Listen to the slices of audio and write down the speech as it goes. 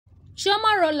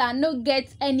Chioma Roland no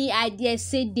get any idea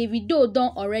say Davido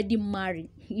don already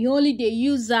marry. He only dey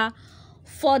use her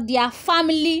for their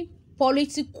family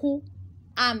political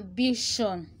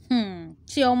ambition.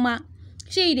 Chioma,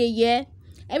 shey you dey hear?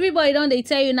 Everybody don dey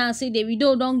tell you now say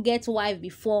Davido don get wife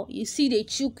before. You see the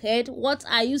chook head. What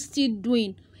are you still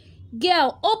doing?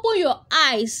 Girl, open your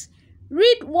eyes.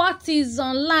 Read what is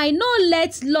online. No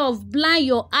let love blind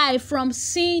your eye from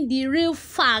seeing the real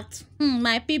fact.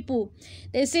 My people,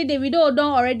 they say Davido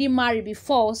don already marry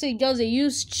before, so e just dey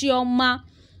use Chioma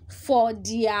for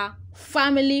their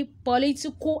family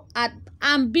political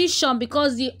ambition,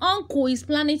 because the uncle is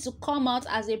planning to come out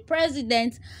as a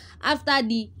president after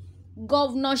the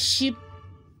governorship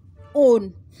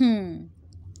own.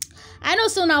 I know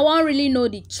so now wan really know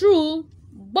the truth,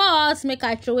 but make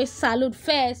I throw a salute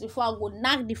first before I go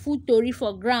knack the full tori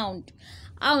for ground.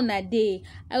 How una dey?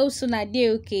 I hope so una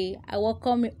dey okay. I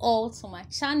welcome you all to my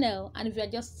channel, and if you are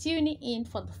just tuning in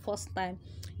for the first time,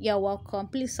 you're welcome.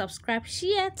 Please subscribe,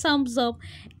 share, thumbs up,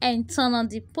 and turn on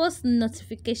the post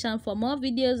notification for more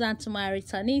videos. And to my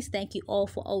returnees, thank you all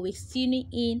for always tuning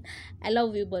in. I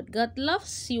love you, but God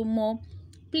loves you more.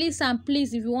 Please and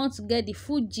please, if you want to get the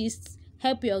full gist,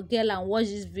 help your girl and watch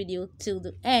this video till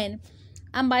the end,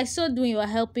 and by so doing you are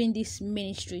helping this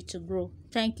ministry to grow.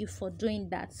 Thank you for doing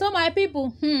that. So my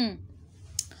people,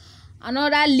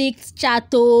 another leaked chat.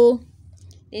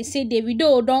 They say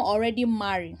Davido don already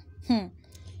marry.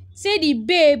 Say the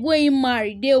babe wey he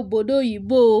marry dey obodo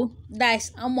oyibo,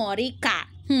 that's America.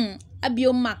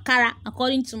 Abio Makara,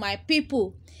 according to my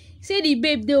people. Say the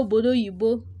babe dey obodo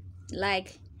oyibo.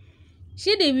 Like,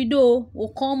 she Davido will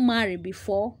come marry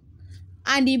before,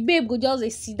 and the babe go just dey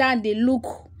sit down dey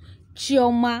look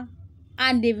Chioma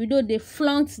and Davido dey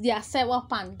flaunt their self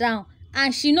up and down,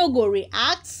 and she no go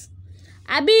react.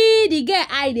 Abi the girl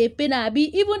eye dey pain am,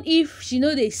 abi even if she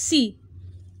no dey see,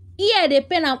 ear dey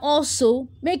pain am also.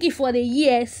 Make it for the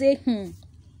year say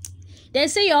they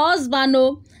say your husband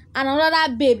and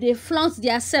another babe dey flaunt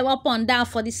their self up and down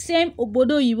for the same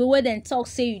obodo oyibo wey dem talk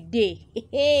say you dey.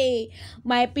 Hey,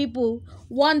 my people,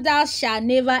 wonders shall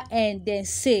never end, dem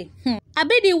say.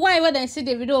 Abi the wife wey dem say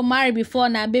Davido marry before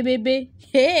na bebebe.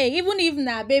 Hey, even if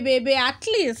na bebebe, at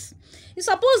least you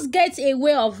suppose get a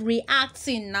way of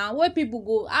reacting now, where people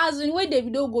go, as in wey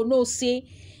Davido go know say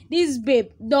this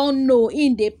babe don know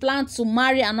in dey plan to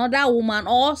marry another woman,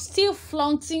 or still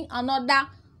flaunting another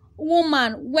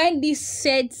woman when this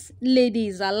said lady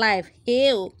is alive.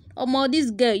 Hey, omo,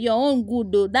 this girl, your own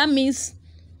good though. That means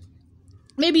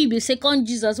maybe you be second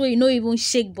Jesus, where you no even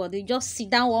shake body, just sit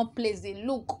down one place dey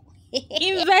look.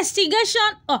 Investigation.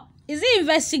 Is it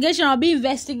investigation or be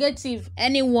investigative?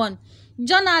 Anyone?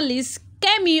 Journalist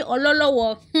Kemi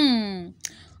Ololowo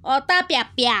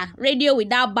Otapiapia radio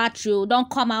without battery don't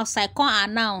come outside, can't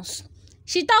announce.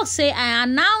 She talk say, I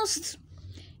announced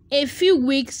a few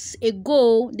weeks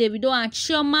ago Davido and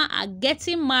Chioma are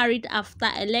getting married after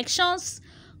elections.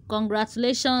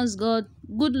 Congratulations, God,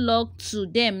 good luck to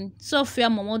them. Sophia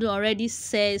Momodu already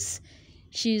says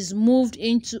she's moved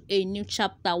into a new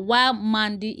chapter, while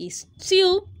Mandy is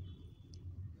still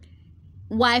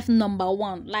wife number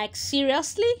one. Like,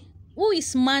 seriously? Who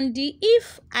is Mandy,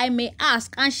 if I may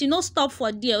ask? And she no stop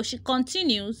for there. She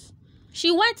continues.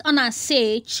 She went on and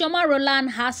said Chioma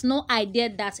Roland has no idea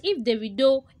that if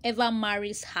Davido ever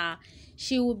marries her,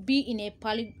 she will be in a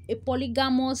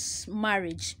polygamous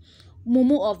marriage.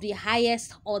 Mumu of the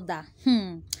highest order.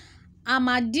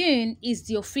 Amadine is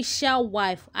the official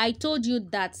wife. I told you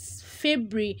that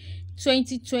February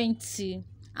 2020.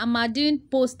 Amadine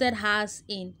posted hers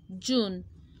in June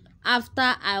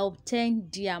after I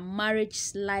obtained their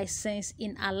marriage license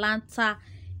in Atlanta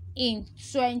in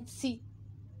 2019.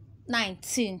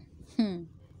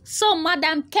 So,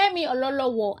 Madam Kemi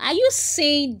Ololowo, are you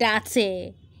saying that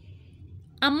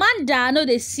Amanda know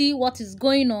they see what is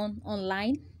going on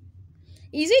online?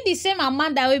 Is it the same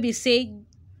Amanda we be say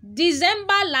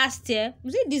December last year?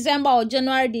 Was it December or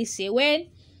January this year when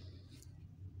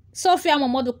Sophia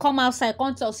Momodu come outside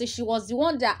come tell say she was the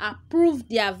one that approved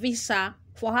their visa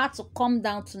for her to come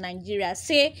down to Nigeria?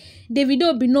 Say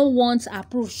Davido be no want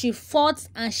approved. She fought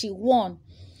and she won.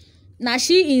 Now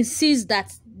she insists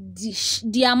that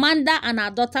the Amanda and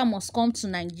her daughter must come to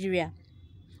Nigeria.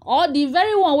 Or the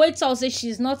very one wey talk say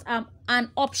she's not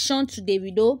an option to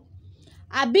Davido.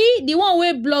 Abi the one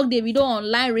wey blog Davido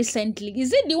online recently,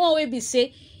 is it the one wey be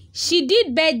say she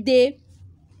did birthday,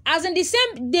 as in the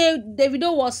same day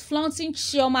Davido was flaunting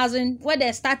Chioma, as in where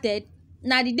they started?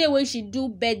 Now the day when she do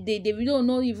birthday, Davido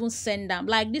no even send them.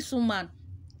 Like, this woman,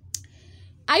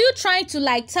 are you trying to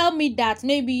like tell me that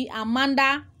maybe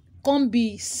Amanda come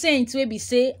be saint wey be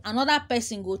say another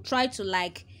person go try to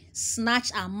like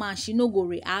snatch a man, she no go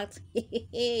react.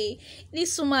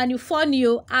 This woman, you funny,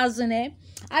 as in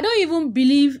I don't even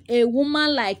believe a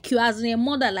woman like you, as in a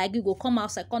mother like you, go come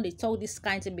outside come dey talk this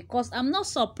kind of thing, because I'm not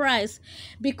surprised,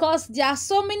 because there are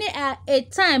so many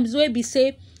times where be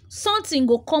say something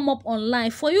go come up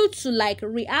online for you to like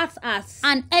react as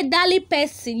an elderly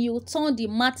person, you turn the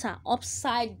matter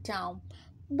upside down.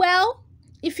 Well,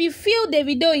 if you feel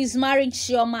Davido is marrying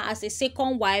Chioma as a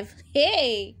second wife,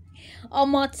 hey,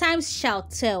 more times shall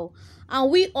tell,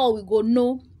 and we all will go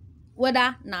know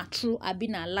whether na true or be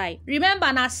na lie.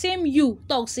 Remember, na same you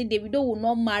talk say Davido will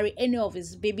not marry any of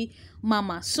his baby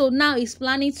mama, so now he's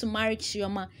planning to marry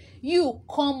Chioma. You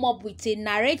come up with a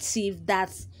narrative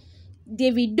that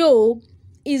Davido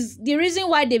is the reason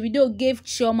why Davido gave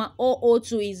Chioma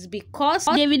 002 is because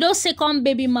Davido's second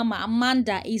baby mama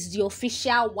Amanda is the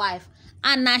official wife,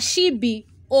 and now she be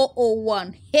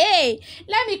 001. Hey,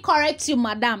 let me correct you,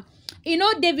 madam. You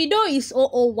know, Davido is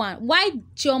 001. Why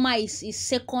Chioma is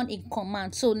second in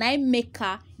command? So now make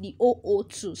her the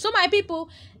 002. So my people,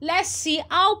 let's see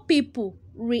how people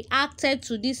reacted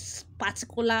to this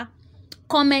particular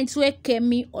comment where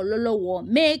Kemi Ololowo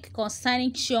make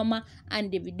concerning Chioma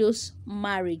and Davido's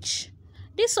marriage.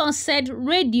 This one said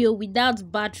radio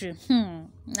without battery.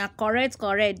 Na correct,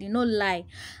 you no lie.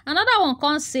 Another one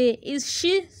can say, is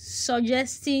she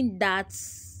suggesting that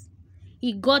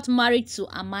he got married to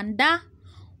Amanda?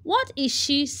 What is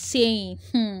she saying?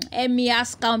 Let me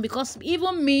ask her, because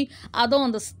even me, I don't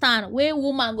understand. Where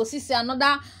woman go see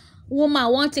another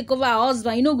woman want take over her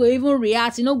husband, you no go even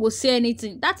react, you no go say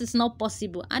anything. That is not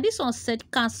possible. And this one said,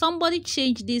 can somebody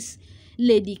change this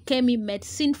lady Kemi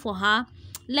medicine for her?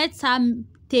 Let her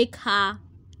take her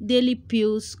daily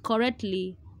pills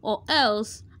correctly, or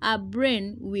else her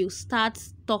brain will start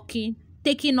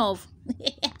taking off.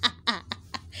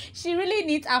 She really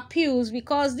needs her pills,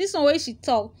 because this one way she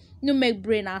talk no make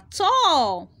brain at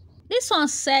all. This one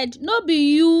said, no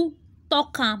be you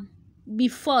talk am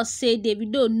before say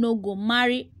Davido no go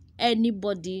marry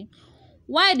anybody.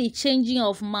 Why the changing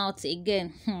of mouth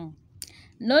again?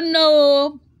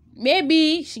 No,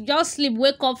 maybe she just sleep,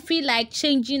 wake up, feel like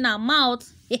changing her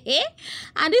mouth.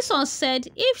 And this one said,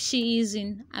 if she is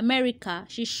in America,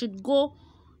 she should go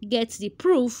get the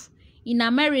proof. In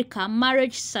America,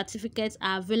 marriage certificates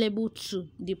are available to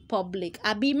the public.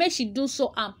 Abi, make she do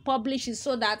so and publish it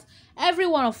so that every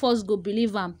one of us go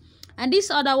believe am. And this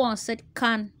other one said,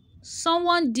 can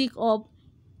someone dig up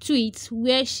tweets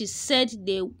where she said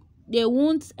they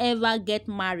won't ever get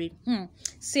married?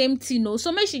 Same thing, no.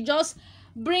 So make she just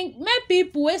make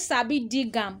people wey sabi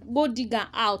dig am go dig am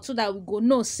out, so that we go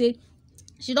know say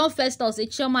she don first talk say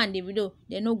Chioma and Davido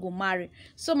they no go marry.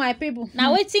 So my people,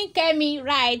 now wetin Kemi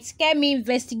write, Kemi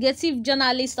investigative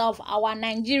journalist of our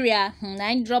Nigeria,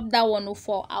 I drop that one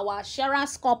for our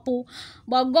Sharas couple,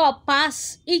 but God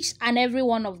pass each and every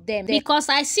one of them, because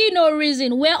I see no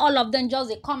reason where all of them just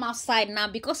they come outside now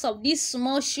because of this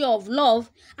small show of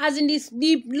love, as in this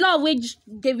deep love which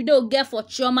Davido get for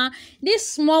Chioma. This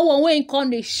small one wey come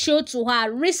dey show to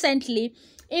her recently,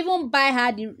 even buy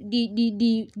her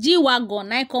the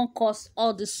G-Wagon, I can cost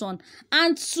all this one.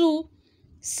 And to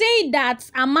say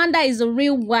that Amanda is a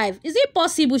real wife, is it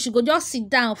possible she could just sit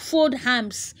down, fold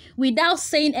hands without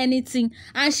saying anything,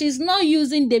 and she's not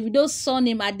using Davido's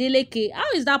surname Adeleke? How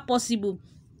is that possible?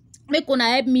 Make una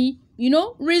help me,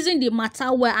 reason the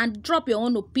matter well, and drop your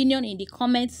own opinion in the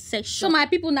comment section. So my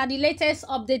people, now the latest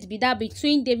update be that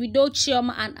between Davido,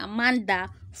 Chioma and Amanda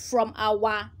from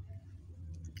our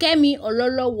Kemi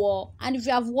Ololowo. And if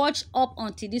you have watched up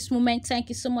until this moment, thank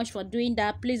you so much for doing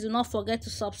that. Please do not forget to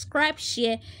subscribe,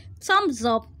 share, thumbs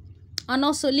up, and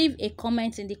also leave a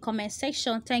comment in the comment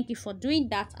section. Thank you for doing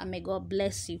that, and may God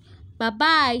bless you. Bye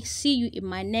bye. See you in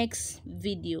my next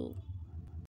video.